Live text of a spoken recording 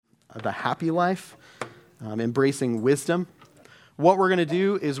the happy life, embracing wisdom. What we're going to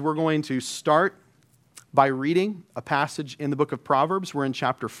do is we're going to start by reading a passage in the book of Proverbs. We're in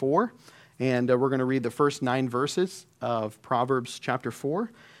chapter 4, and we're going to read the first 9 verses of Proverbs chapter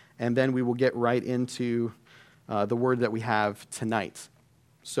 4, and then we will get right into the word that we have tonight.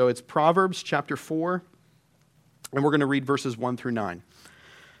 So it's Proverbs chapter 4, and we're going to read verses 1 through 9.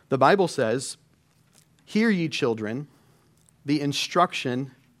 The Bible says, "Hear ye, children, the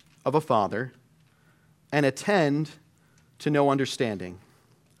instruction of a father, and attend to know understanding.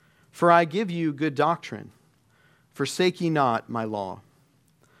 For I give you good doctrine. Forsake ye not my law.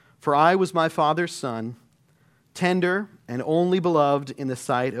 For I was my father's son, tender and only beloved in the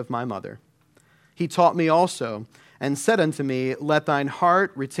sight of my mother. He taught me also, and said unto me, Let thine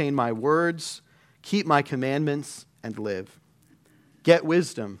heart retain my words, keep my commandments, and live. Get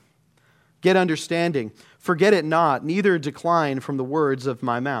wisdom, get understanding. Forget it not, neither decline from the words of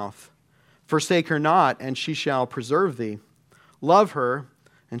my mouth. Forsake her not, and she shall preserve thee. Love her,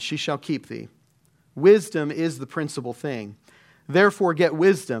 and she shall keep thee. Wisdom is the principal thing. Therefore get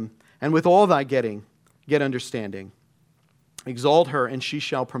wisdom, and with all thy getting, get understanding. Exalt her, and she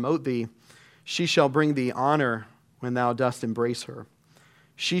shall promote thee. She shall bring thee honor when thou dost embrace her.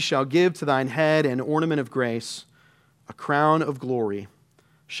 She shall give to thine head an ornament of grace, a crown of glory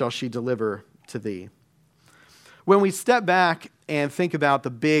shall she deliver to thee." When we step back and think about the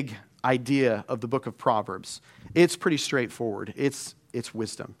big idea of the book of Proverbs, it's pretty straightforward. It's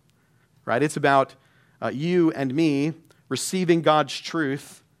wisdom, right? It's about you and me receiving God's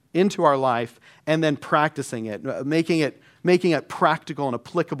truth into our life and then practicing it, making it practical and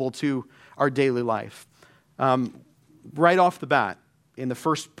applicable to our daily life. Right off the bat, in the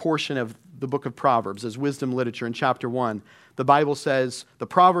first portion of the book of Proverbs, as wisdom literature in chapter 1, the Bible says, the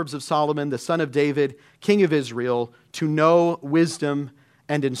Proverbs of Solomon, the son of David, king of Israel, to know wisdom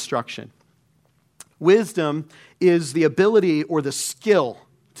and instruction. Wisdom is the ability or the skill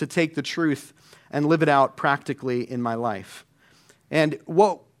to take the truth and live it out practically in my life. And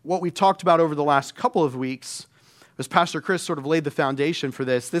what we've talked about over the last couple of weeks, as Pastor Chris sort of laid the foundation for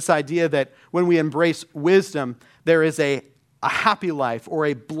this idea that when we embrace wisdom, there is a happy life or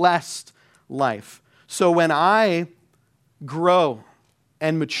a blessed life. So when I grow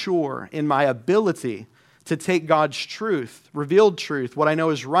and mature in my ability to take God's truth, revealed truth, what I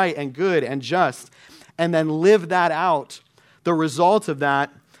know is right and good and just, and then live that out, the result of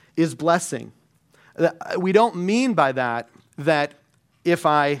that is blessing. We don't mean by that if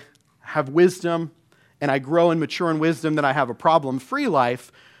I have wisdom and I grow and mature in wisdom that I have a problem-free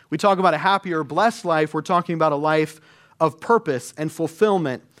life. We talk about a happy or blessed life. We're talking about a life of purpose and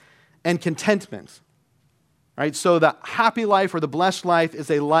fulfillment and contentment. Right? So the happy life or the blessed life is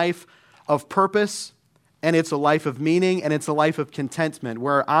a life of purpose, and it's a life of meaning, and it's a life of contentment,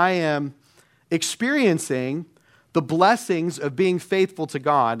 where I am experiencing the blessings of being faithful to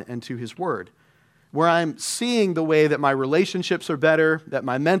God and to His Word, where I'm seeing the way that my relationships are better, that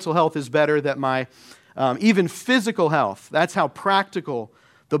my mental health is better, that my even physical health, that's how practical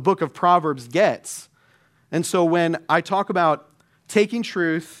the book of Proverbs gets. And so when I talk about taking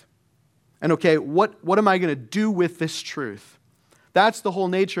truth and, okay, what am I going to do with this truth? That's the whole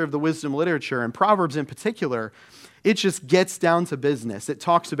nature of the wisdom literature, and Proverbs in particular. It just gets down to business. It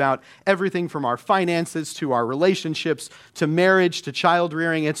talks about everything from our finances to our relationships to marriage to child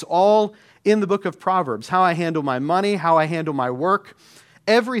rearing. It's all in the book of Proverbs. How I handle my money, how I handle my work,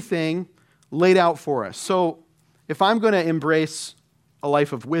 everything laid out for us. So if I'm going to embrace a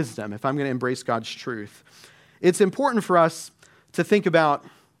life of wisdom, if I'm going to embrace God's truth, it's important for us to think about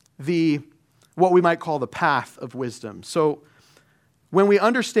what we might call the path of wisdom. So when we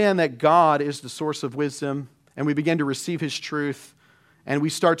understand that God is the source of wisdom and we begin to receive His truth and we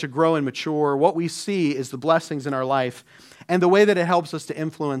start to grow and mature, what we see is the blessings in our life and the way that it helps us to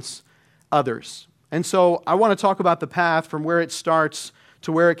influence others. And so I want to talk about the path from where it starts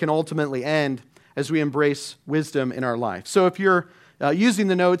to where it can ultimately end as we embrace wisdom in our life. So if you're using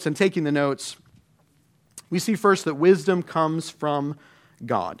the notes and taking the notes, we see first that wisdom comes from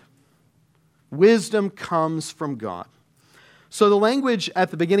God. Wisdom comes from God. So the language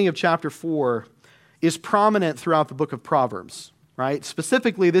at the beginning of chapter 4 is prominent throughout the book of Proverbs, right?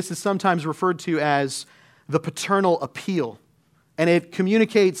 Specifically, this is sometimes referred to as the paternal appeal, and it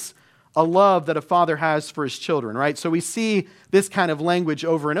communicates a love that a father has for his children, right? So we see this kind of language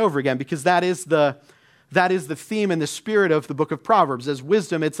over and over again because that is the theme and the spirit of the book of Proverbs. As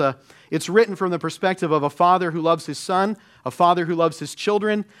wisdom, it's written from the perspective of a father who loves his son, a father who loves his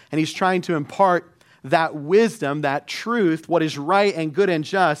children, and he's trying to impart that wisdom, that truth, what is right and good and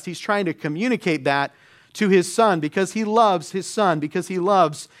just. He's trying to communicate that to his son because he loves his son, because he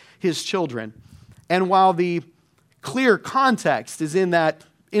loves his children. And while the clear context is in that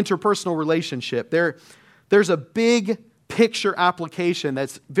interpersonal relationship, there's a big picture application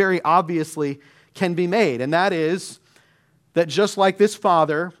that's very obviously can be made. And that is that just like this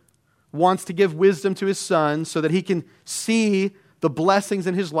father wants to give wisdom to his son so that he can see the blessings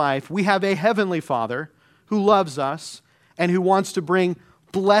in his life, we have a heavenly Father who loves us and who wants to bring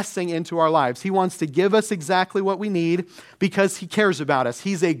blessing into our lives. He wants to give us exactly what we need because he cares about us.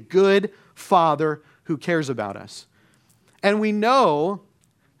 He's a good Father who cares about us. And we know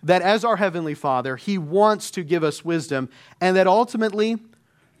that as our heavenly Father, he wants to give us wisdom, and that ultimately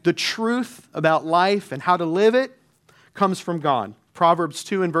the truth about life and how to live it comes from God. Proverbs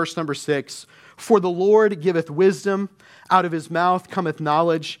 2 and verse number 6, "For the Lord giveth wisdom, out of his mouth cometh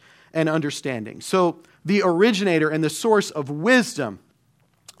knowledge and understanding." So the originator and the source of wisdom,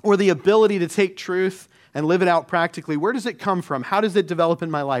 or the ability to take truth and live it out practically, where does it come from? How does it develop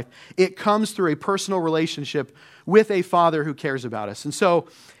in my life? It comes through a personal relationship with a Father who cares about us. And so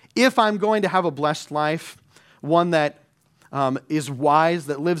if I'm going to have a blessed life, one that is wise,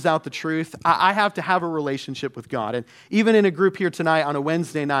 that lives out the truth, I have to have a relationship with God. And even in a group here tonight on a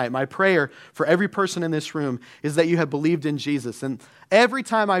Wednesday night, my prayer for every person in this room is that you have believed in Jesus. And every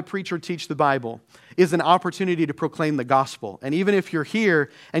time I preach or teach the Bible is an opportunity to proclaim the gospel. And even if you're here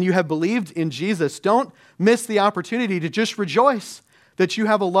and you have believed in Jesus, don't miss the opportunity to just rejoice that you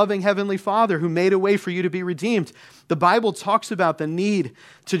have a loving heavenly Father who made a way for you to be redeemed. The Bible talks about the need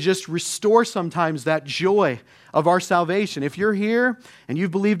to just restore sometimes that joy of our salvation. If you're here and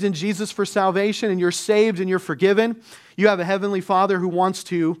you've believed in Jesus for salvation and you're saved and you're forgiven, you have a heavenly Father who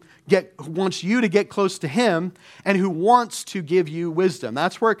wants you to get close to him and who wants to give you wisdom.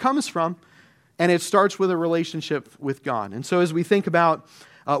 That's where it comes from, and it starts with a relationship with God. And so as we think about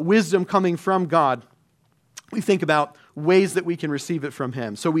wisdom coming from God, we think about ways that we can receive it from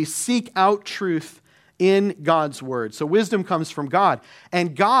him. So we seek out truth in God's word. So wisdom comes from God.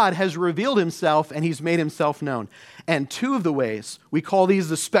 And God has revealed himself and he's made himself known. And two of the ways, we call these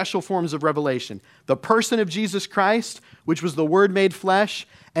the special forms of revelation. The person of Jesus Christ, which was the Word made flesh,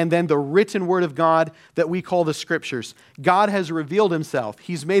 and then the written word of God that we call the Scriptures. God has revealed himself.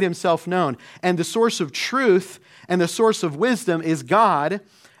 He's made himself known. And the source of truth and the source of wisdom is God.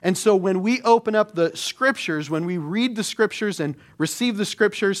 And so when we open up the Scriptures, when we read the Scriptures and receive the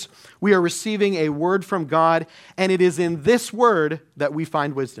Scriptures, we are receiving a word from God, and it is in this word that we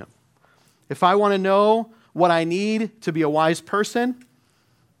find wisdom. If I want to know what I need to be a wise person,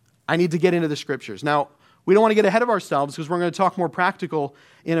 I need to get into the Scriptures. Now, we don't want to get ahead of ourselves because we're going to talk more practical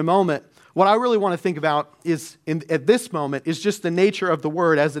in a moment. What I really want to think about is, at this moment, is just the nature of the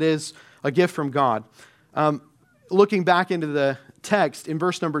word as it is a gift from God. Looking back into the text in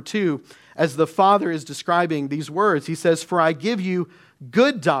verse number 2, as the Father is describing these words, he says, "For I give you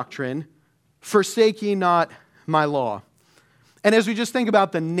good doctrine, forsake ye not my law." And as we just think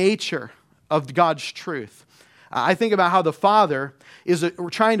about the nature of God's truth, I think about how the Father is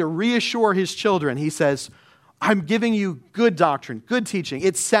trying to reassure his children. He says, I'm giving you good doctrine, good teaching.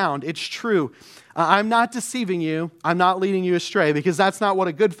 It's sound, it's true. I'm not deceiving you. I'm not leading you astray, because that's not what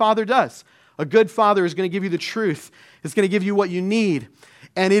a good father does. A good father is going to give you the truth. It's going to give you what you need,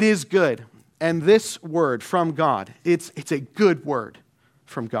 and it is good. And this word from God, it's a good word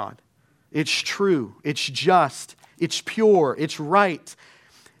from God. It's true, it's just, it's pure, it's right.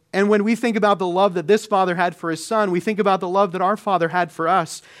 And when we think about the love that this Father had for his Son, we think about the love that our Father had for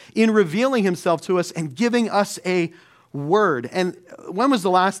us in revealing himself to us and giving us a word. And when was the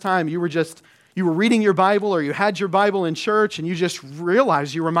last time you were reading your Bible, or you had your Bible in church and you just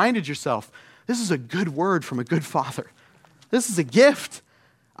realized, you reminded yourself, this is a good word from a good Father. This is a gift.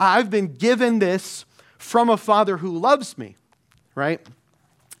 I've been given this from a Father who loves me, right?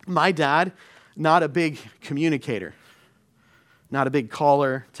 My dad, not a big communicator. Not a big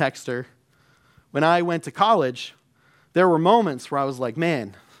caller, texter. When I went to college, there were moments where I was like,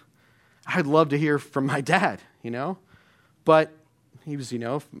 man, I'd love to hear from my dad, But he was,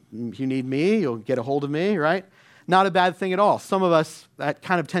 if you need me, you'll get a hold of me, right? Not a bad thing at all. Some of us, that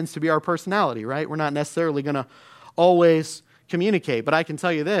kind of tends to be our personality, right? We're not necessarily going to always communicate. But I can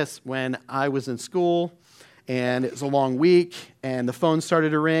tell you this, when I was in school and it was a long week and the phone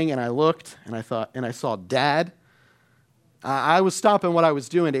started to ring and I looked and I saw Dad, I was stopping what I was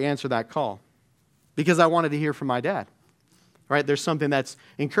doing to answer that call because I wanted to hear from my dad, right? There's something that's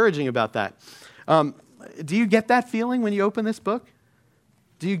encouraging about that. Do you get that feeling when you open this book?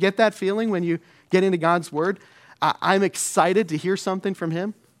 Do you get that feeling when you get into God's Word? I'm excited to hear something from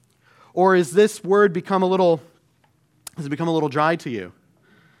Him? Or is this Word become a little dry to you?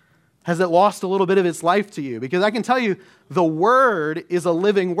 Has it lost a little bit of its life to you? Because I can tell you, the Word is a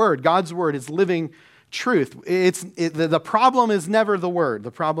living Word. God's Word is living truth. The problem is never the Word.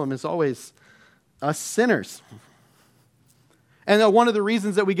 The problem is always us sinners. And one of the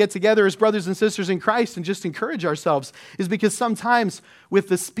reasons that we get together as brothers and sisters in Christ and just encourage ourselves is because sometimes with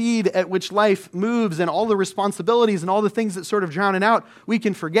the speed at which life moves and all the responsibilities and all the things that sort of drown it out, we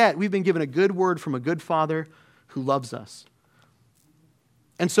can forget we've been given a good word from a good Father who loves us.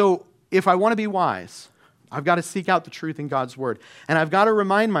 And so if I want to be wise, I've got to seek out the truth in God's Word. And I've got to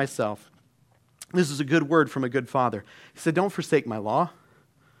remind myself, this is a good word from a good Father. He said, don't forsake my law.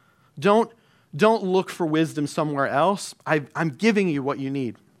 Don't look for wisdom somewhere else. I'm giving you what you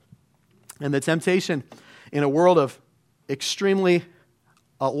need. And the temptation in a world of extremely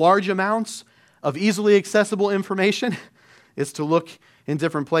large amounts of easily accessible information is to look in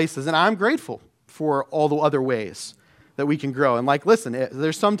different places. And I'm grateful for all the other ways that we can grow. And listen,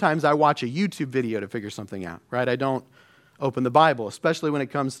 there's sometimes I watch a YouTube video to figure something out, right? I don't open the Bible, especially when it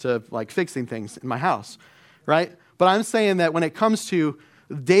comes to fixing things in my house, right? But I'm saying that when it comes to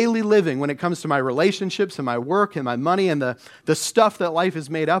daily living, when it comes to my relationships and my work and my money and the stuff that life is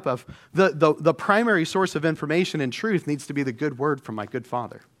made up of, the primary source of information and truth needs to be the good word from my good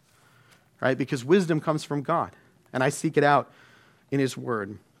Father, right? Because wisdom comes from God, and I seek it out in His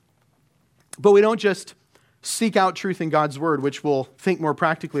Word. But we don't just seek out truth in God's Word, which we'll think more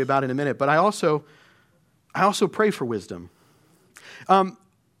practically about in a minute, but I also pray for wisdom. A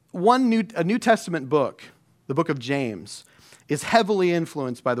New Testament book, the book of James, is heavily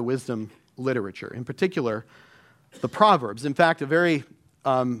influenced by the wisdom literature, in particular, the Proverbs. In fact, a very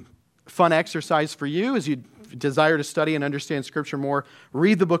fun exercise for you as you desire to study and understand Scripture more,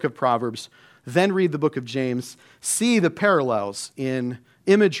 read the book of Proverbs, then read the book of James, see the parallels in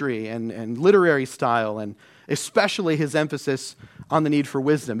imagery and literary style, and especially his emphasis on the need for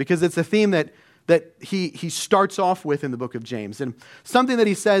wisdom, because it's a theme that he starts off with in the book of James. And something that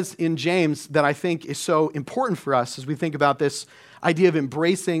he says in James that I think is so important for us as we think about this idea of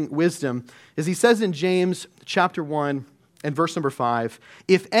embracing wisdom is he says in James chapter 1 and verse number 5,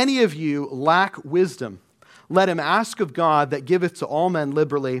 if any of you lack wisdom, let him ask of God that giveth to all men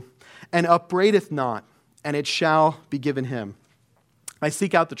liberally and upbraideth not, and it shall be given him. I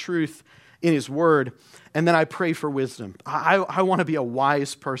seek out the truth in His Word, and then I pray for wisdom. I want to be a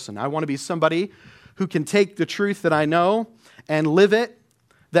wise person. I want to be somebody who can take the truth that I know and live it,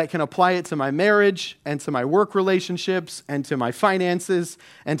 that can apply it to my marriage and to my work relationships and to my finances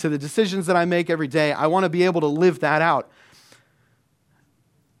and to the decisions that I make every day. I want to be able to live that out.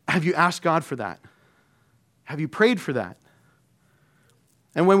 Have you asked God for that? Have you prayed for that?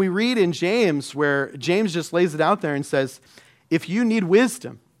 And when we read in James, where James just lays it out there and says, if you need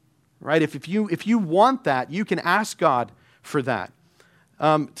wisdom, right? If you want that, you can ask God for that.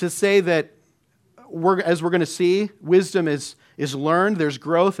 To say that, as we're going to see, wisdom is learned, there's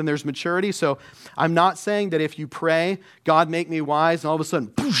growth, and there's maturity. So I'm not saying that if you pray, God make me wise, and all of a sudden,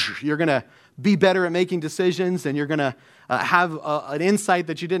 poosh, you're going to be better at making decisions, and you're going to have an insight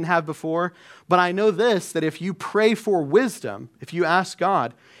that you didn't have before. But I know this, that if you pray for wisdom, if you ask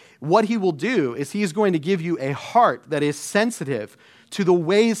God, what He will do is He is going to give you a heart that is sensitive to the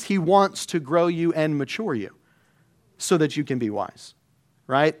ways He wants to grow you and mature you so that you can be wise,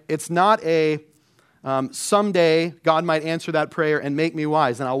 right? It's not a someday God might answer that prayer and make me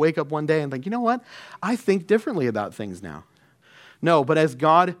wise, and I'll wake up one day and think, you know what? I think differently about things now. No, but as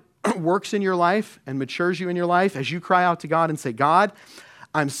God works in your life and matures you in your life, as you cry out to God and say, God,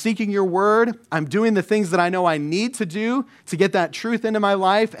 I'm seeking your word. I'm doing the things that I know I need to do to get that truth into my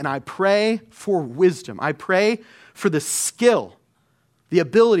life, and I pray for wisdom. I pray for the skill, the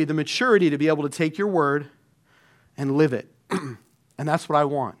ability, the maturity to be able to take your word and live it. And that's what I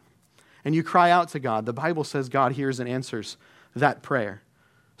want. And you cry out to God. The Bible says God hears and answers that prayer.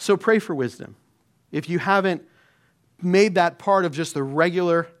 So pray for wisdom. If you haven't made that part of just the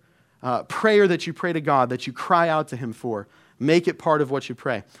regular prayer that you pray to God, that you cry out to Him for, make it part of what you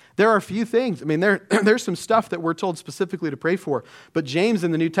pray. There are a few things. I mean, there's some stuff that we're told specifically to pray for. But James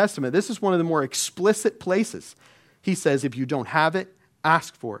in the New Testament, this is one of the more explicit places. He says, if you don't have it,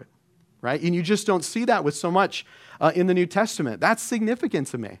 ask for it, right? And you just don't see that with so much in the New Testament. That's significant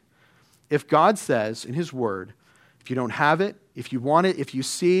to me. If God says in His Word, if you don't have it, if you want it, if you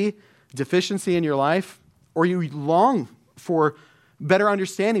see deficiency in your life, or you long for better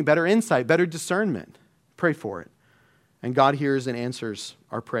understanding, better insight, better discernment, pray for it. And God hears and answers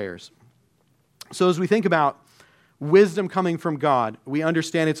our prayers. So as we think about wisdom coming from God, we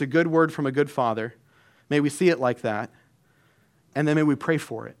understand it's a good word from a good Father. May we see it like that. And then may we pray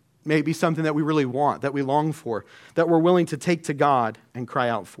for it. May it be something that we really want, that we long for, that we're willing to take to God and cry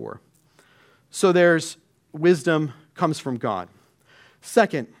out for. So there's wisdom comes from God.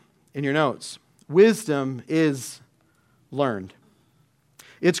 Second, in your notes, wisdom is learned.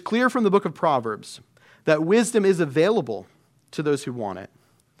 It's clear from the book of Proverbs that wisdom is available to those who want it,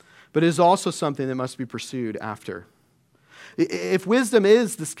 but it is also something that must be pursued after. If wisdom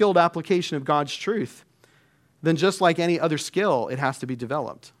is the skilled application of God's truth, then just like any other skill, it has to be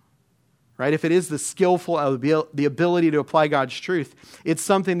developed. Right? If it is the skillful, the ability to apply God's truth, it's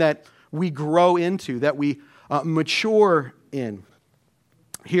something that we grow into, that we mature in.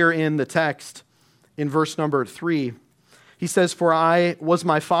 Here in the text, in verse number 3, he says, "For I was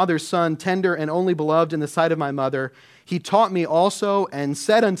my father's son, tender and only beloved in the sight of my mother. He taught me also and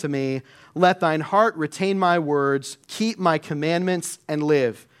said unto me, Let thine heart retain my words, keep my commandments, and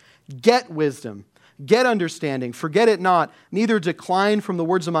live. Get wisdom, get understanding, forget it not, neither decline from the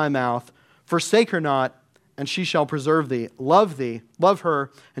words of my mouth. Forsake her not, and she shall preserve thee. Love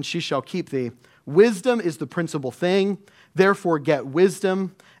her, and she shall keep thee. Wisdom is the principal thing. Therefore get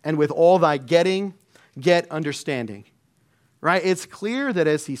wisdom, and with all thy getting, get understanding." Right? It's clear that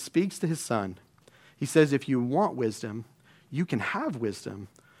as he speaks to his son, he says, if you want wisdom, you can have wisdom,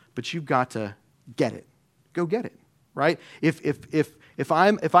 but you've got to get it. Go get it. Right? If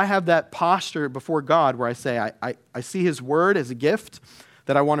I have that posture before God where I say, I see his word as a gift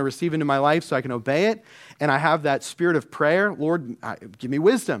that I want to receive into my life so I can obey it, and I have that spirit of prayer, Lord, give me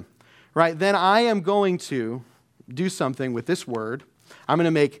wisdom. Right? Then I am going to do something with this word. I'm going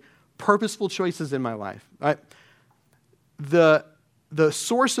to make purposeful choices in my life. Right? The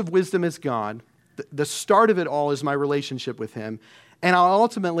source of wisdom is God. The start of it all is my relationship with him. And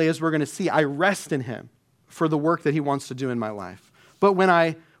ultimately, as we're going to see, I rest in him for the work that he wants to do in my life. But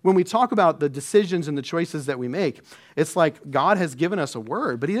when we talk about the decisions and the choices that we make, it's like God has given us a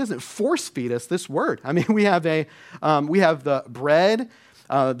word, but he doesn't force feed us this word. I mean, we have the bread,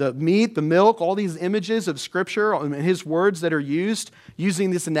 the meat, the milk, all these images of Scripture and his words that are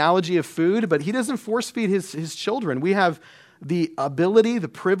using this analogy of food, but he doesn't force feed his children. We have the ability, the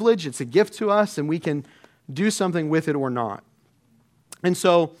privilege, it's a gift to us, and we can do something with it or not. And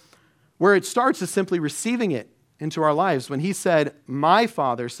so where it starts is simply receiving it into our lives. When he said, "My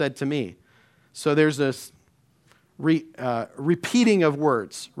Father said to me," so there's this repeating of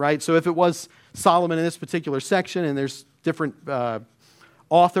words, right? So if it was Solomon in this particular section, and there's different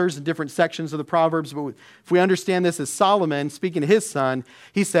authors in different sections of the Proverbs, but if we understand this as Solomon speaking to his son,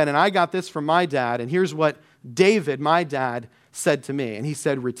 he said, "And I got this from my dad, and here's what David, my dad, said to me." And he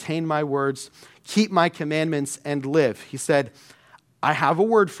said, "Retain my words, keep my commandments, and live." He said, I have a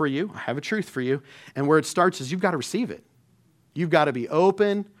word for you, I have a truth for you, and where it starts is you've got to receive it. You've got to be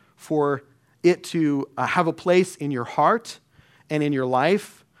open for it to have a place in your heart and in your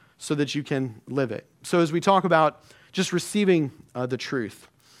life so that you can live it. So as we talk about just receiving the truth,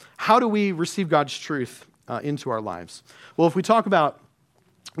 how do we receive God's truth into our lives? Well, if we talk about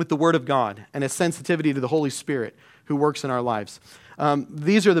with the Word of God and a sensitivity to the Holy Spirit who works in our lives,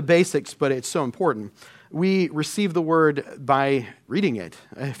 these are the basics, but it's so important. We receive the Word by reading it.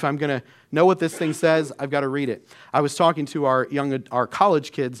 If I'm going to know what this thing says, I've got to read it. I was talking to our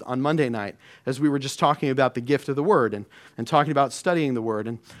college kids on Monday night as we were just talking about the gift of the Word and talking about studying the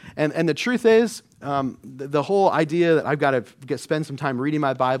Word. And the truth is, the whole idea that I've got to spend some time reading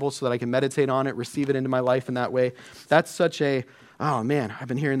my Bible so that I can meditate on it, receive it into my life in that way, that's such a, oh man, I've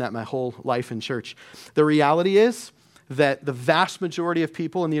been hearing that my whole life in church. The reality is that the vast majority of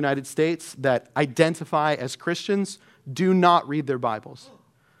people in the United States that identify as Christians do not read their Bibles.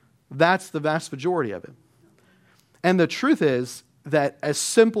 That's the vast majority of it. And the truth is that as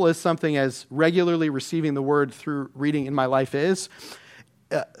simple as something as regularly receiving the Word through reading in my life is,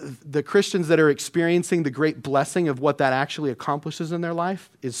 the Christians that are experiencing the great blessing of what that actually accomplishes in their life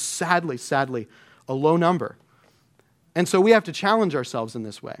is sadly, a low number. And so we have to challenge ourselves in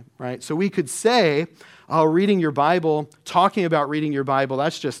this way, right? So we could say, oh, reading your Bible, talking about reading your Bible,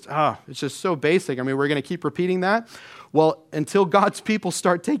 that's just, it's just so basic. I mean, we're going to keep repeating that. Well, until God's people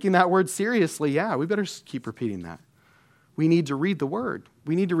start taking that word seriously, we better keep repeating that. We need to read the Word.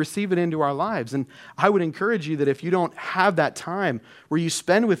 We need to receive it into our lives. And I would encourage you that if you don't have that time where you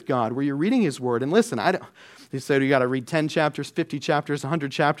spend with God, where you're reading His Word, and listen, they said you got to read 10 chapters, 50 chapters,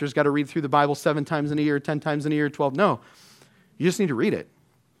 100 chapters, got to read through the Bible 7 times in a year, 10 times in a year, 12. No, you just need to read it.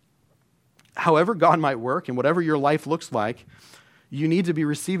 However God might work and whatever your life looks like, you need to be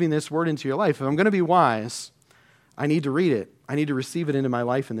receiving this Word into your life. If I'm going to be wise, I need to read it. I need to receive it into my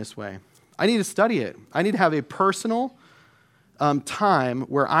life in this way. I need to study it. I need to have a personal time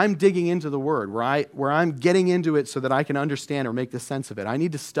where I'm digging into the Word, where I'm getting into it so that I can understand or make the sense of it. I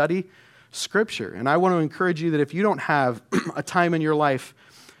need to study Scripture. And I want to encourage you that if you don't have a time in your life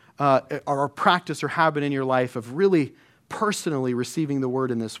or a practice or habit in your life of really personally receiving the word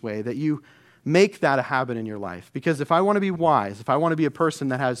in this way, that you make that a habit in your life. Because if I want to be wise, if I want to be a person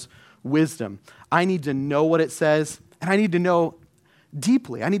that has wisdom, I need to know what it says, and I need to know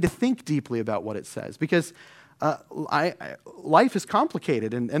deeply. I need to think deeply about what it says, because life is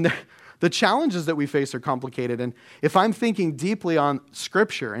complicated, and the challenges that we face are complicated. And if I'm thinking deeply on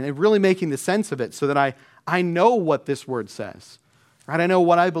Scripture and really making the sense of it so that I know what this word says, right? I know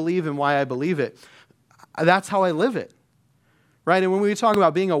what I believe and why I believe it. That's how I live it, right? And when we talk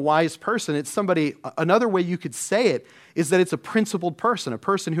about being a wise person, it's somebody, another way you could say it is that it's a principled person, a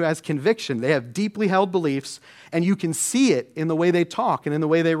person who has conviction. They have deeply held beliefs, and you can see it in the way they talk and in the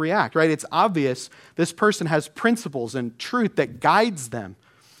way they react, right? It's obvious this person has principles and truth that guides them.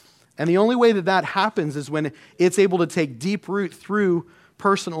 And the only way that that happens is when it's able to take deep root through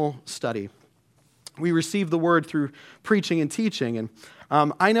personal study. We receive the word through preaching and teaching. And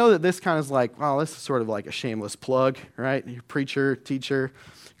I know that this kind of is like, well, this is sort of like a shameless plug, right? You're preacher, teacher,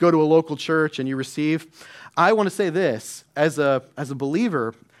 go to a local church and you receive. I want to say this, as a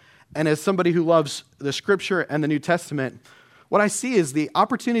believer and as somebody who loves the Scripture and the New Testament, what I see is the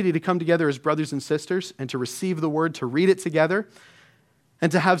opportunity to come together as brothers and sisters and to receive the word, to read it together,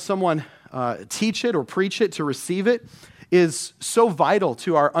 and to have someone teach it or preach it, to receive it, is so vital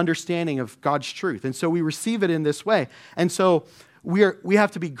to our understanding of God's truth. And so we receive it in this way. And so we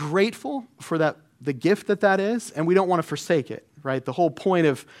have to be grateful for the gift that is, and we don't want to forsake it, right? The whole point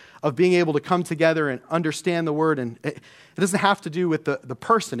of being able to come together and understand the word, and it doesn't have to do with the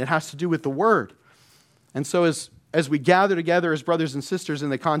person, it has to do with the word. And so as we gather together as brothers and sisters in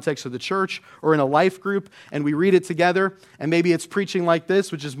the context of the church or in a life group, and we read it together, and maybe it's preaching like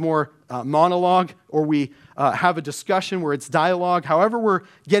this, which is more monologue, or we have a discussion where it's dialogue. However we're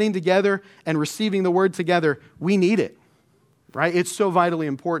getting together and receiving the word together, we need it, right? It's so vitally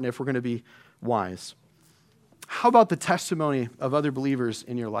important if we're going to be wise. How about the testimony of other believers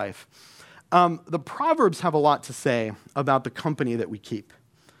in your life? The Proverbs have a lot to say about the company that we keep.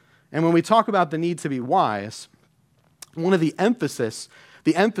 And when we talk about the need to be wise, one of the emphasis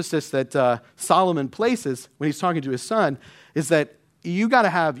that Solomon places when he's talking to his son is that you got to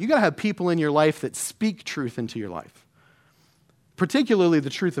have people in your life that speak truth into your life, particularly the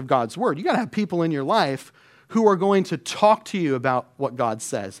truth of God's word. You got to have people in your life who are going to talk to you about what God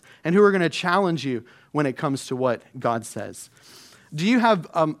says and who are going to challenge you when it comes to what God says. Do you have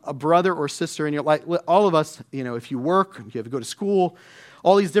a brother or sister in your life? All of us, if you work, if you have to go to school,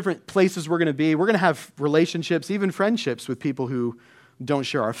 all these different places we're going to have relationships, even friendships with people who don't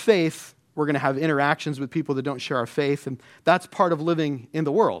share our faith. We're going to have interactions with people that don't share our faith, and that's part of living in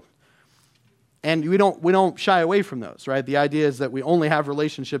the world. And we don't shy away from those, right? The idea is that we only have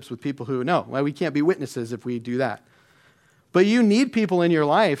relationships with people who know. Well, we can't be witnesses if we do that. But you need people in your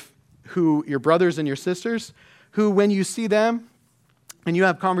life your brothers and your sisters, who when you see them and you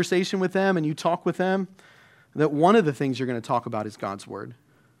have conversation with them and you talk with them, that one of the things you're going to talk about is God's word.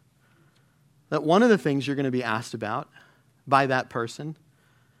 That one of the things you're going to be asked about by that person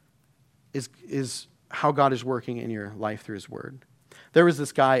is how God is working in your life through his word. There was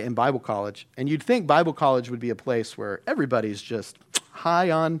this guy in Bible college, and you'd think Bible college would be a place where everybody's just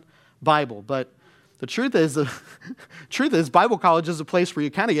high on Bible, but the truth is Bible college is a place where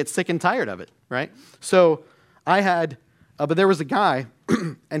you kind of get sick and tired of it, right? So but there was a guy,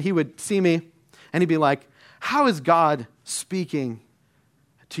 and he would see me, and he'd be like, how is God speaking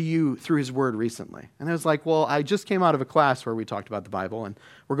to you through his word recently? And I was like, well, I just came out of a class where we talked about the Bible, and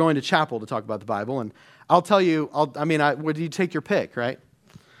we're going to chapel to talk about the Bible, and I'll tell you, would you take your pick, right?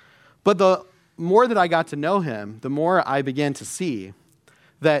 But the more that I got to know him, the more I began to see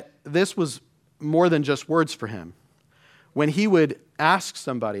that this was more than just words for him. When he would ask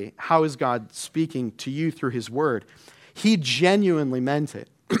somebody, how is God speaking to you through his word, he genuinely meant it.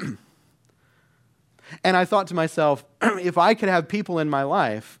 And I thought to myself, if I could have people in my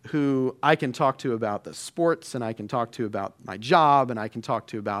life who I can talk to about the sports, and I can talk to about my job, and I can talk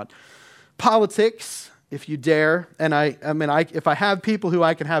to about politics, if you dare, and if I have people who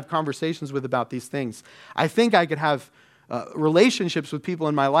I can have conversations with about these things, I think I could have relationships with people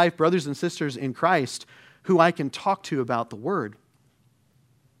in my life, brothers and sisters in Christ, who I can talk to about the word,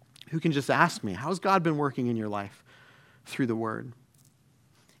 who can just ask me, how's God been working in your life through the word?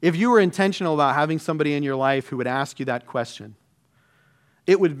 If you were intentional about having somebody in your life who would ask you that question,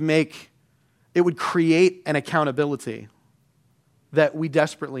 it would create an accountability that we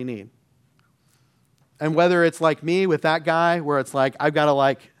desperately need. And whether it's like me with that guy, where it's like, I've got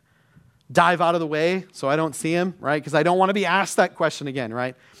to dive out of the way so I don't see him, right? Because I don't want to be asked that question again,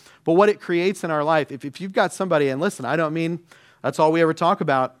 right? But what it creates in our life, if you've got somebody, and listen, I don't mean that's all we ever talk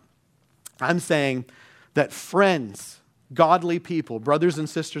about I'm saying that friends, godly people, brothers and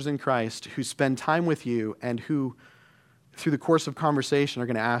sisters in Christ who spend time with you and who, through the course of conversation, are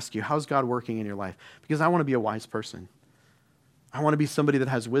going to ask you, how's God working in your life? Because I want to be a wise person. I want to be somebody that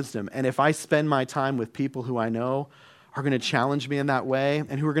has wisdom. And if I spend my time with people who I know are going to challenge me in that way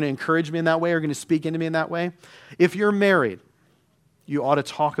and who are going to encourage me in that way, are going to speak into me in that way, if you're married, you ought to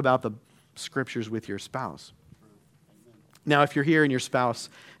talk about the scriptures with your spouse. Now, if you're here and your spouse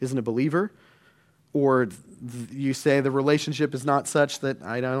isn't a believer, or you say the relationship is not such that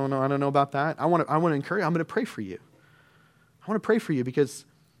I don't know about that, I want to encourage, I'm going to pray for you. I want to pray for you because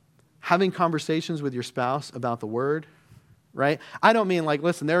having conversations with your spouse about the word, right? I don't mean like,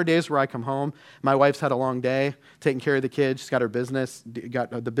 listen, there are days where I come home, my wife's had a long day, taking care of the kids, she's got her business,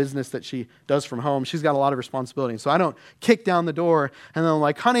 got the business that she does from home, she's got a lot of responsibility. So I don't kick down the door and then I'm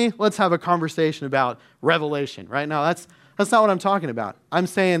like, honey, let's have a conversation about Revelation, right? Now, that's not what I'm talking about. I'm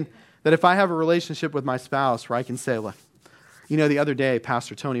saying that if I have a relationship with my spouse where I can say, look, the other day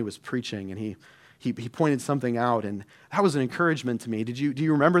Pastor Tony was preaching and he pointed something out and that was an encouragement to me. Do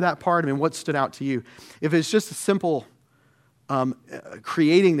you remember that part? I mean, what stood out to you? If it's just a simple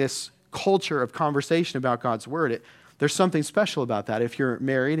creating this culture of conversation about God's word, there's something special about that. If you're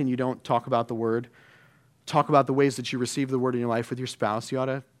married and you don't talk about the word, talk about the ways that you receive the word in your life with your spouse, you ought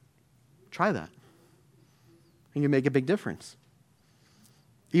to try that. And you make a big difference.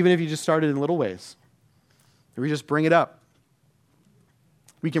 Even if you just started in little ways. If we just bring it up.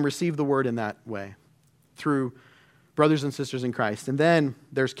 We can receive the word in that way through brothers and sisters in Christ. And then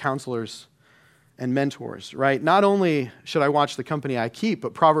there's counselors and mentors, right? Not only should I watch the company I keep,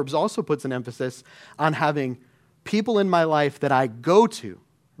 but Proverbs also puts an emphasis on having people in my life that I go to,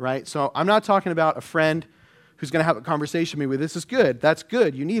 right? So I'm not talking about a friend who's going to have a conversation with me with, this is good, that's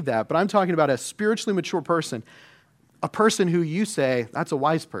good, you need that. But I'm talking about a spiritually mature person, a person who you say, that's a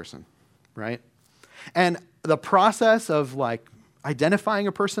wise person, right? And the process of like identifying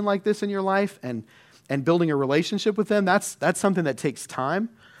a person like this in your life and building a relationship with them, that's something that takes time.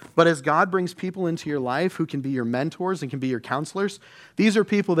 But as God brings people into your life who can be your mentors and can be your counselors, these are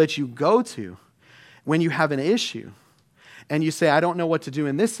people that you go to when you have an issue. And you say, I don't know what to do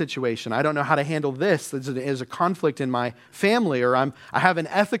in this situation. I don't know how to handle this. There's a conflict in my family, or I have an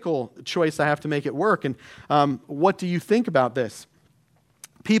ethical choice I have to make at work. And what do you think about this?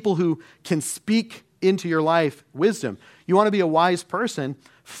 People who can speak into your life wisdom. You want to be a wise person,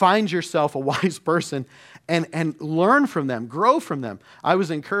 find yourself a wise person and learn from them, grow from them. I was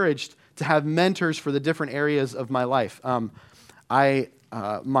encouraged to have mentors for the different areas of my life. One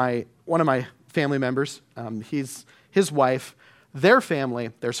of my family members, his wife, their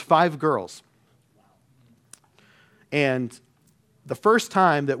family, there's 5 girls. And the first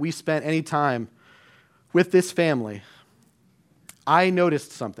time that we spent any time with this family, I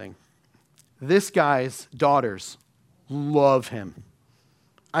noticed something. This guy's daughters love him.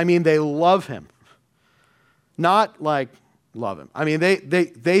 I mean, they love him. Not like love him. I mean,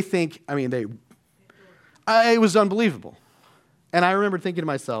 they think, it was unbelievable. And I remember thinking to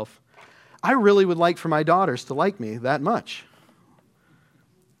myself, I really would like for my daughters to like me that much.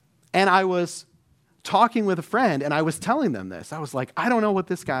 And I was talking with a friend and I was telling them this. I was like, I don't know what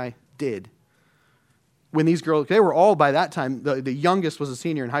this guy did. When these girls, they were all by that time, the youngest was a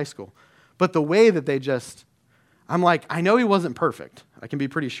senior in high school. But the way that I'm like, I know he wasn't perfect. I can be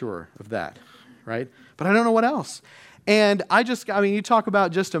pretty sure of that, right? But I don't know what else. And you talk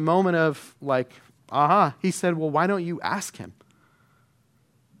about just a moment of like, He said, well, why don't you ask him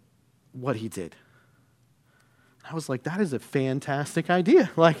what he did? I was like, that is a fantastic idea.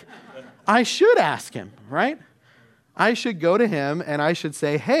 Like, I should ask him, right? I should go to him and I should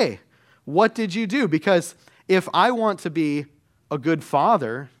say, hey, what did you do? Because if I want to be a good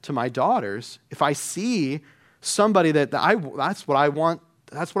father to my daughters, if I see somebody that's what I want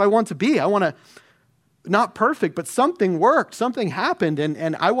to be. I want to, not perfect, but something worked, something happened,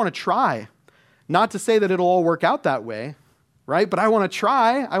 and I want to try. Not to say that it'll all work out that way, right? But I want to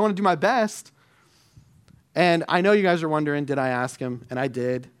try. I want to do my best. And I know you guys are wondering, did I ask him? And I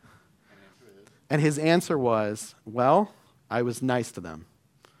did. And his answer was, well, I was nice to them.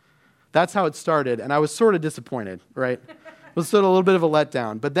 That's how it started. And I was sort of disappointed, right? It was sort of a little bit of a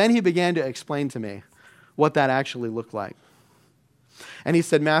letdown. But then he began to explain to me what that actually looked like. And he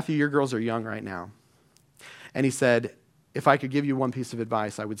said, Matthew, your girls are young right now. And he said, if I could give you one piece of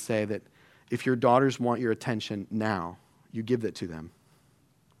advice, I would say that if your daughters want your attention now, you give that to them.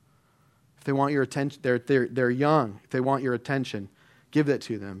 If they want your attention, they're young. If they want your attention, give that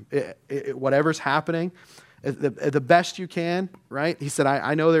to them. Whatever's happening, the best you can, right? He said,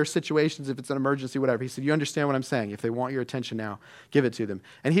 I know there are situations, if it's an emergency, whatever. He said, you understand what I'm saying. If they want your attention now, give it to them.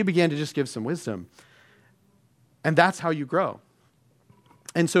 And he began to just give some wisdom. And that's how you grow.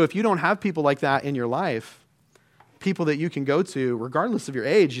 And so if you don't have people like that in your life, people that you can go to, regardless of your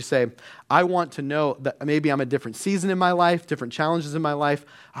age, you say, I want to know that maybe I'm a different season in my life, different challenges in my life.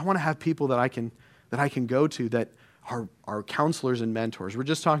 I want to have people that I can go to that are counselors and mentors. We're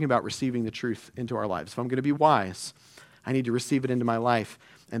just talking about receiving the truth into our lives. If I'm going to be wise, I need to receive it into my life.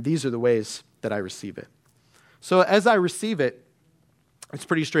 And these are the ways that I receive it. So as I receive it, it's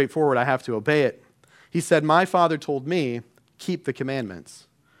pretty straightforward. I have to obey it. He said, my Father told me, keep the commandments.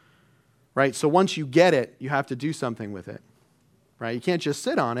 Right? So once you get it, you have to do something with it. Right? You can't just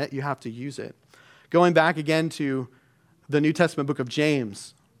sit on it. You have to use it. Going back again to the New Testament book of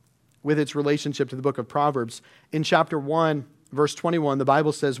James, with its relationship to the book of Proverbs. In chapter 1, verse 21, the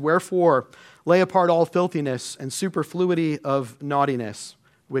Bible says, wherefore, lay apart all filthiness and superfluity of naughtiness,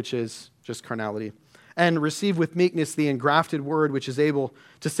 which is just carnality, and receive with meekness the engrafted word which is able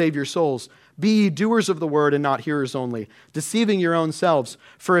to save your souls. Be ye doers of the word and not hearers only, deceiving your own selves.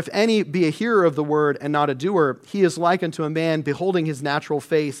 For if any be a hearer of the word and not a doer, he is like unto a man beholding his natural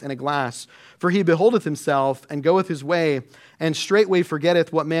face in a glass. For he beholdeth himself and goeth his way, and straightway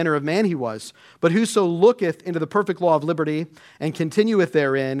forgetteth what manner of man he was. But whoso looketh into the perfect law of liberty and continueth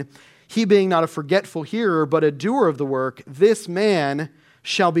therein, he being not a forgetful hearer, but a doer of the work, this man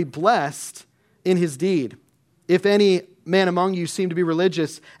shall be blessed in his deed. If any man among you seem to be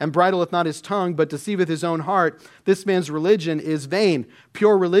religious and bridleth not his tongue, but deceiveth his own heart, this man's religion is vain.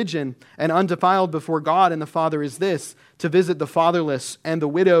 Pure religion and undefiled before God and the Father is this, to visit the fatherless and the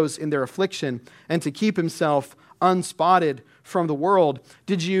widows in their affliction, and to keep himself unspotted from the world.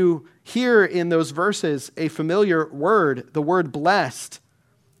 Did you hear in those verses a familiar word, the word blessed,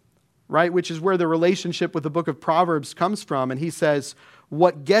 right? Which is where the relationship with the book of Proverbs comes from. And he says,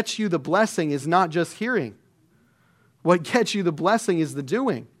 what gets you the blessing is not just hearing. What gets you the blessing is the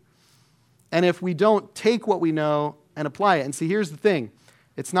doing. And if we don't take what we know and apply it, and see, here's the thing.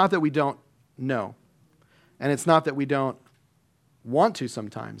 It's not that we don't know. And it's not that we don't want to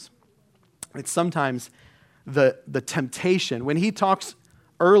sometimes. It's sometimes the temptation. When he talks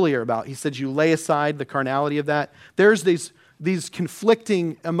earlier about, he said, you lay aside the carnality of that. There's these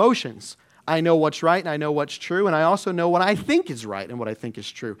conflicting emotions. I know what's right and I know what's true, and I also know what I think is right and what I think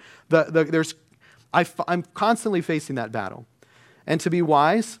is true. I'm constantly facing that battle. And to be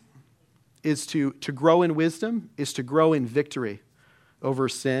wise is to grow in wisdom, is to grow in victory over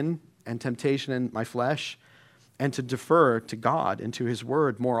sin and temptation in my flesh, and to defer to God and to his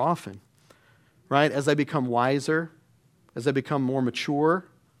word more often. Right? As I become wiser, as I become more mature,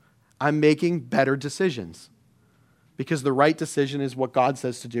 I'm making better decisions. Because the right decision is what God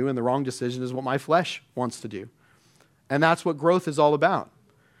says to do, and the wrong decision is what my flesh wants to do. And that's what growth is all about.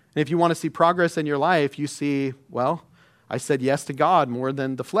 And if you want to see progress in your life, you see, well, I said yes to God more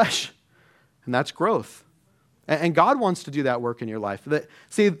than the flesh. And that's growth. And God wants to do that work in your life.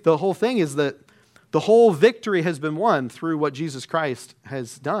 See, the whole thing is that the whole victory has been won through what Jesus Christ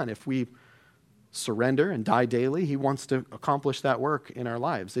has done. If we surrender and die daily, he wants to accomplish that work in our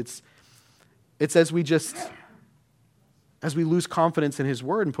lives. It's as we lose confidence in his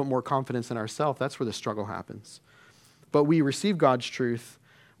word and put more confidence in ourselves, that's where the struggle happens. But we receive God's truth.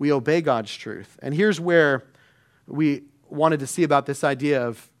 We obey God's truth. And here's where we wanted to see about this idea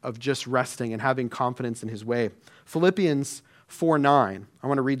of just resting and having confidence in his way. Philippians 4:9. I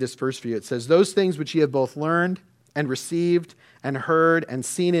want to read this verse for you. It says, those things which ye have both learned and received and heard and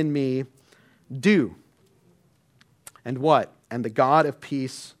seen in me, do. And what? And the God of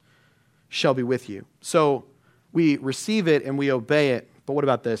peace shall be with you. So we receive it and we obey it. But what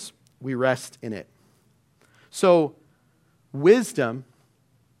about this? We rest in it. So wisdom,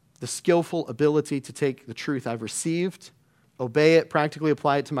 the skillful ability to take the truth I've received, obey it, practically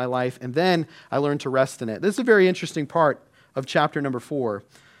apply it to my life, and then I learn to rest in it. This is a very interesting part of chapter number 4.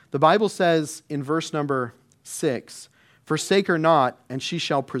 The Bible says in verse number 6, forsake her not, and she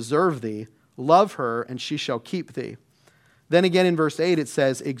shall preserve thee. Love her, and she shall keep thee. Then again in verse 8 it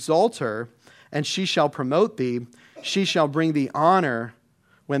says, exalt her, and she shall promote thee. She shall bring thee honor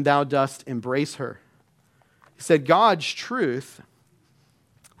when thou dost embrace her. He said, God's truth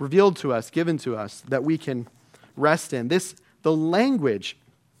revealed to us, given to us, that we can rest in. The language,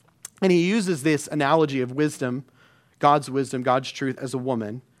 and he uses this analogy of wisdom, God's truth as a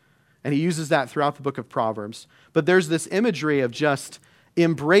woman, and he uses that throughout the book of Proverbs. But there's this imagery of just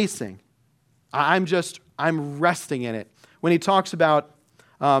embracing. I'm resting in it. When he talks about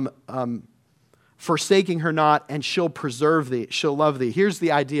forsaking her not, and she'll preserve thee, she'll love thee. Here's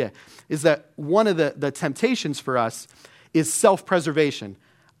the idea, is that one of the temptations for us is self-preservation.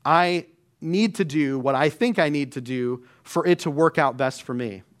 I need to do what I think I need to do for it to work out best for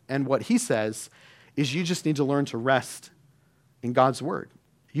me. And what he says is you just need to learn to rest in God's word.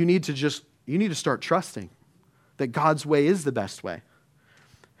 You need to start trusting that God's way is the best way.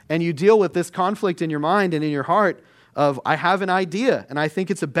 And you deal with this conflict in your mind and in your heart of, I have an idea, and I think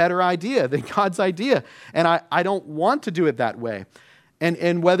it's a better idea than God's idea, and I don't want to do it that way.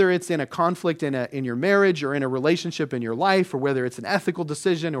 And whether it's in a conflict in your marriage or in a relationship in your life, or whether it's an ethical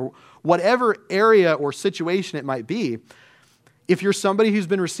decision or whatever area or situation it might be, if you're somebody who's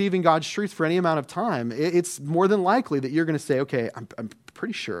been receiving God's truth for any amount of time, it's more than likely that you're going to say, okay, I'm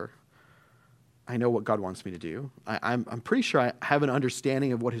pretty sure I know what God wants me to do. I'm pretty sure I have an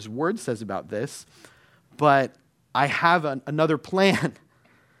understanding of what his word says about this, but I have another plan.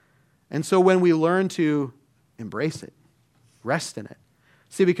 And so when we learn to embrace it, rest in it.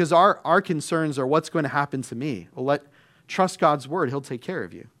 See, because our concerns are what's going to happen to me. Well, trust God's word. He'll take care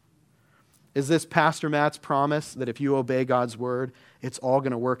of you. Is this Pastor Matt's promise that if you obey God's word, it's all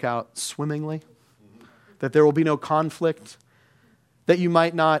going to work out swimmingly? That there will be no conflict? That you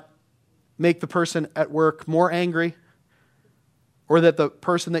might not make the person at work more angry? Or that the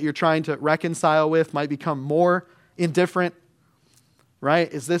person that you're trying to reconcile with might become more indifferent?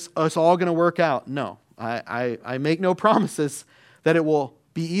 Right? Is it's all going to work out? No. I make no promises that it will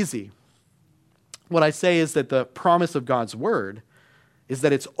be easy. What I say is that the promise of God's word is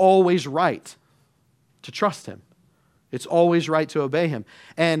that it's always right to trust him. It's always right to obey him.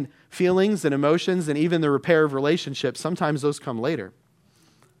 And feelings and emotions and even the repair of relationships, sometimes those come later.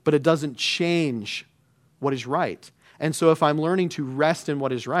 But it doesn't change what is right. And so if I'm learning to rest in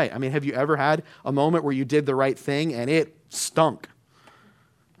what is right, have you ever had a moment where you did the right thing and it stunk?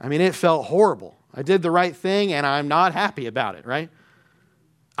 It felt horrible. I did the right thing and I'm not happy about it, right?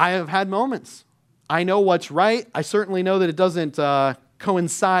 I have had moments. I know what's right. I certainly know that it doesn't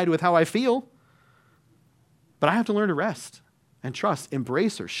coincide with how I feel. But I have to learn to rest and trust.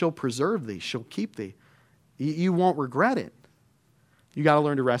 Embrace her. She'll preserve thee. She'll keep thee. You won't regret it. You got to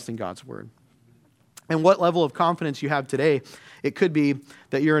learn to rest in God's word. And what level of confidence you have today, it could be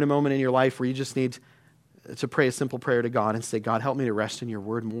that you're in a moment in your life where you just need to pray a simple prayer to God and say, God, help me to rest in your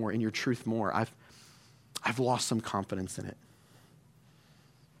word more, in your truth more. I've lost some confidence in it.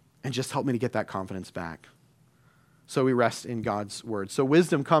 And just help me to get that confidence back. So we rest in God's word. So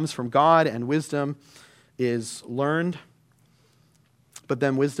wisdom comes from God, and wisdom is learned, but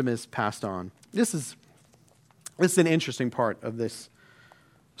then wisdom is passed on. This is an interesting part of this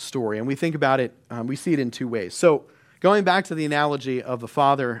story, and we think about it, we see it in two ways. So going back to the analogy of a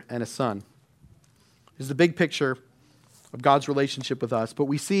father and a son, is the big picture of God's relationship with us, but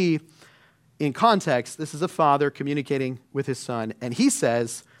we see in context, this is a father communicating with his son, and he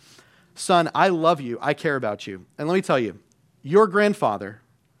says, son, I love you, I care about you. And let me tell you, your grandfather,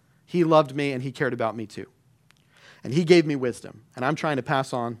 he loved me and he cared about me too. And he gave me wisdom, and I'm trying to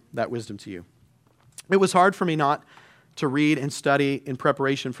pass on that wisdom to you. It was hard for me not to read and study in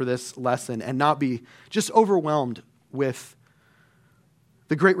preparation for this lesson and not be just overwhelmed with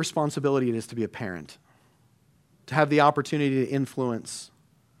the great responsibility it is to be a parent, to have the opportunity to influence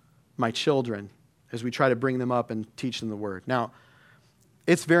my children as we try to bring them up and teach them the word. Now,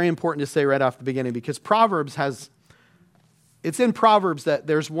 it's very important to say right off the beginning because it's in Proverbs that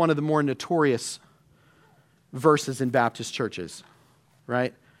there's one of the more notorious verses in Baptist churches,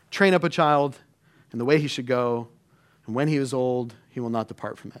 right? Train up a child in the way he should go, and when he is old, he will not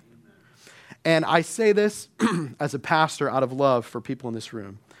depart from it. And I say this as a pastor out of love for people in this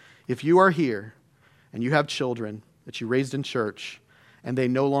room. If you are here and you have children that you raised in church and they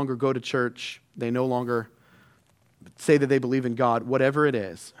no longer go to church, they no longer say that they believe in God, whatever it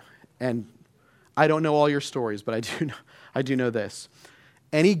is, and I don't know all your stories, but I do know this.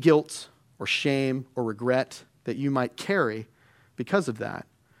 Any guilt or shame or regret that you might carry because of that,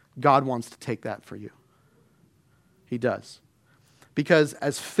 God wants to take that for you. He does. Because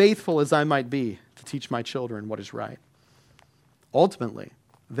as faithful as I might be to teach my children what is right, ultimately,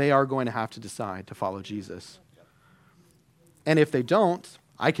 they are going to have to decide to follow Jesus. And if they don't,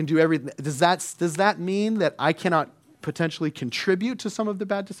 I can do everything. Does that mean that I cannot potentially contribute to some of the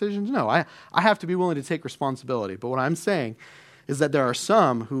bad decisions? No, I have to be willing to take responsibility. But what I'm saying is that there are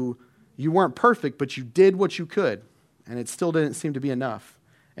some who you weren't perfect, but you did what you could, and it still didn't seem to be enough,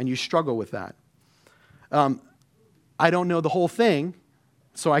 and you struggle with that. I don't know the whole thing,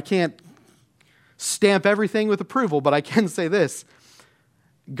 so I can't stamp everything with approval, but I can say this.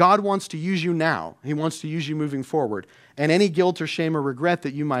 God wants to use you now. He wants to use you moving forward. And any guilt or shame or regret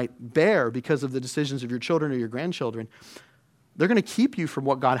that you might bear because of the decisions of your children or your grandchildren, they're going to keep you from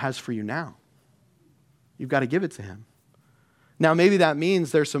what God has for you now. You've got to give it to him. Now, maybe that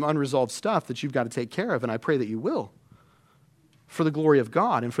means there's some unresolved stuff that you've got to take care of, and I pray that you will, for the glory of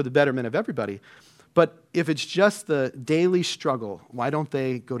God and for the betterment of everybody. But if it's just the daily struggle, why don't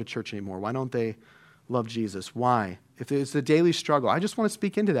they go to church anymore? Why don't they love Jesus? Why? If it's the daily struggle, I just want to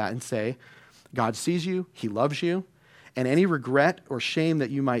speak into that and say, God sees you, he loves you, and any regret or shame that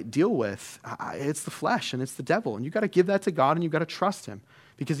you might deal with, it's the flesh and it's the devil. And you've got to give that to God and you've got to trust him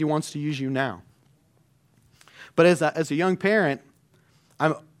because he wants to use you now. But as a young parent,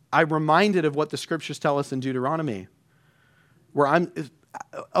 I'm reminded of what the scriptures tell us in Deuteronomy, where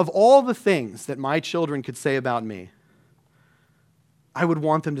of all the things that my children could say about me, I would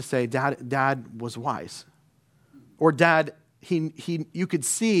want them to say, Dad was wise. Or Dad, you could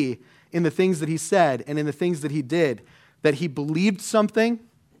see in the things that he said and in the things that he did that he believed something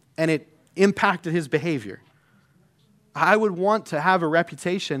and it impacted his behavior. I would want to have a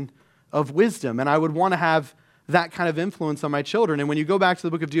reputation of wisdom, and I would want to have that kind of influence on my children. And when you go back to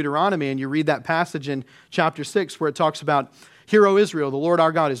the book of Deuteronomy and you read that passage in chapter 6 where it talks about, Hear, O Israel, the Lord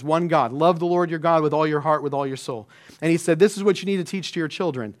our God is one God. Love the Lord your God with all your heart, with all your soul. And he said, this is what you need to teach to your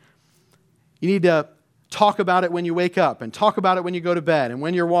children. You need to talk about it when you wake up and talk about it when you go to bed and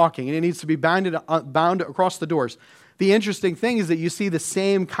when you're walking. And it needs to be bound across the doors. The interesting thing is that you see the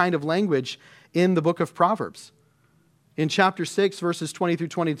same kind of language in the book of Proverbs. In chapter 6, verses 20 through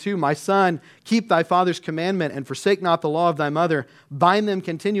 22, my son, keep thy father's commandment and forsake not the law of thy mother. Bind them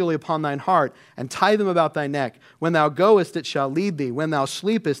continually upon thine heart and tie them about thy neck. When thou goest, it shall lead thee. When thou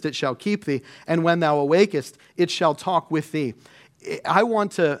sleepest, it shall keep thee. And when thou awakest, it shall talk with thee. I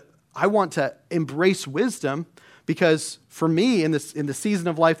want to embrace wisdom because for me, in the season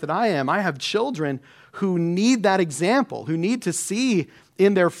of life that I am, I have children who need that example, who need to see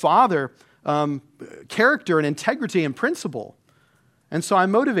in their father character and integrity and principle. And so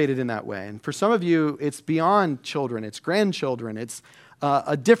I'm motivated in that way. And for some of you, it's beyond children, it's grandchildren, it's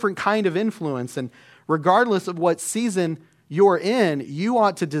a different kind of influence. And regardless of what season you're in, you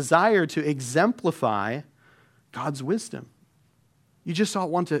ought to desire to exemplify God's wisdom. You just ought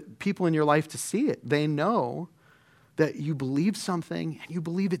want people in your life to see it. They know that you believe something and you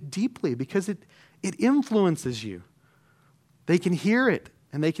believe it deeply because it influences you. They can hear it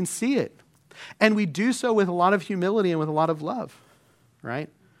and they can see it. And we do so with a lot of humility and with a lot of love, right?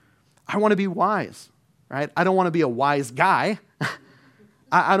 I want to be wise, right? I don't want to be a wise guy.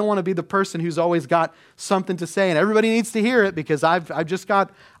 I don't want to be the person who's always got something to say and everybody needs to hear it because I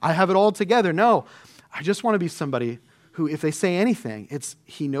have it all together. No, I just want to be somebody who, if they say anything,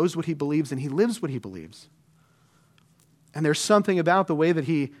 he knows what he believes and he lives what he believes. And there's something about the way that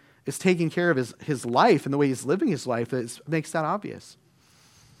he is taking care of his life and the way he's living his life that makes that obvious.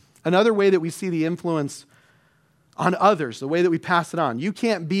 Another way that we see the influence on others, the way that we pass it on. You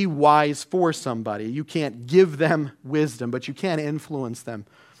can't be wise for somebody. You can't give them wisdom, but you can influence them.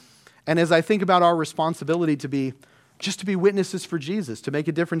 And as I think about our responsibility to be witnesses for Jesus, to make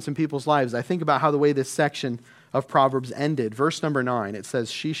a difference in people's lives, I think about how the way this section of Proverbs ended. Verse number 9, it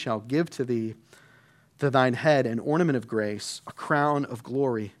says, she shall give to thee, to thine head, an ornament of grace, a crown of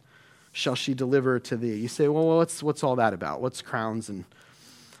glory shall she deliver to thee. You say, well, what's all that about? What's crowns? And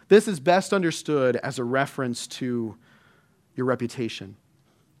this is best understood as a reference to your reputation.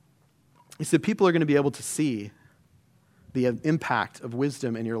 He said people are going to be able to see the impact of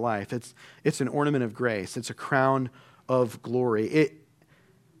wisdom in your life. It's an ornament of grace. It's a crown of glory.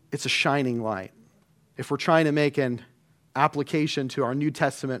 It's a shining light. If we're trying to make an application to our New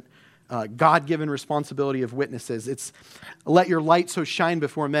Testament God-given responsibility of witnesses, it's let your light so shine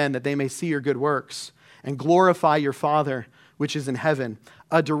before men that they may see your good works and glorify your Father which is in heaven.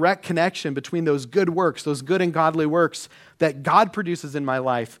 A direct connection between those good works, those good and godly works that God produces in my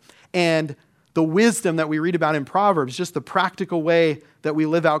life, and the wisdom that we read about in Proverbs, just the practical way that we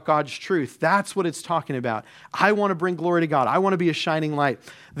live out God's truth. That's what it's talking about. I want to bring glory to God. I want to be a shining light.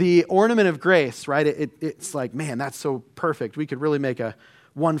 The ornament of grace, right? It's like, man, that's so perfect. We could really make a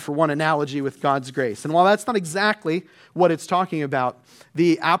one-for-one analogy with God's grace. And while that's not exactly what it's talking about,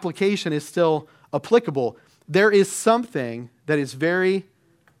 the application is still applicable. There is something that is very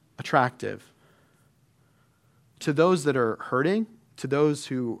attractive to those that are hurting, to those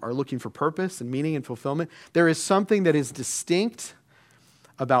who are looking for purpose and meaning and fulfillment. There is something that is distinct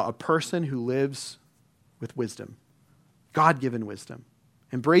about a person who lives with wisdom, God-given wisdom,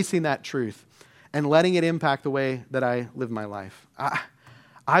 embracing that truth and letting it impact the way that I live my life.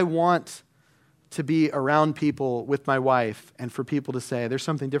 I want to be around people with my wife and for people to say, there's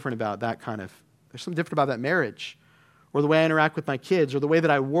something different about that there's something different about that marriage, or the way I interact with my kids, or the way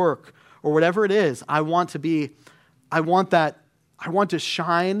that I work, or whatever it is. I want to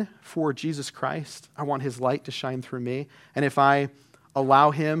shine for Jesus Christ. I want his light to shine through me. And if I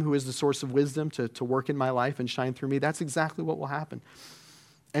allow him, who is the source of wisdom, to work in my life and shine through me, that's exactly what will happen.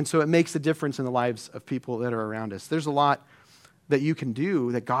 And so it makes a difference in the lives of people that are around us. There's a lot that you can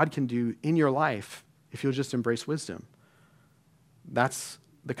do, that God can do in your life if you'll just embrace wisdom. That's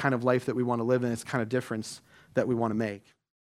the kind of life that we want to live in. It's the kind of difference that we want to make.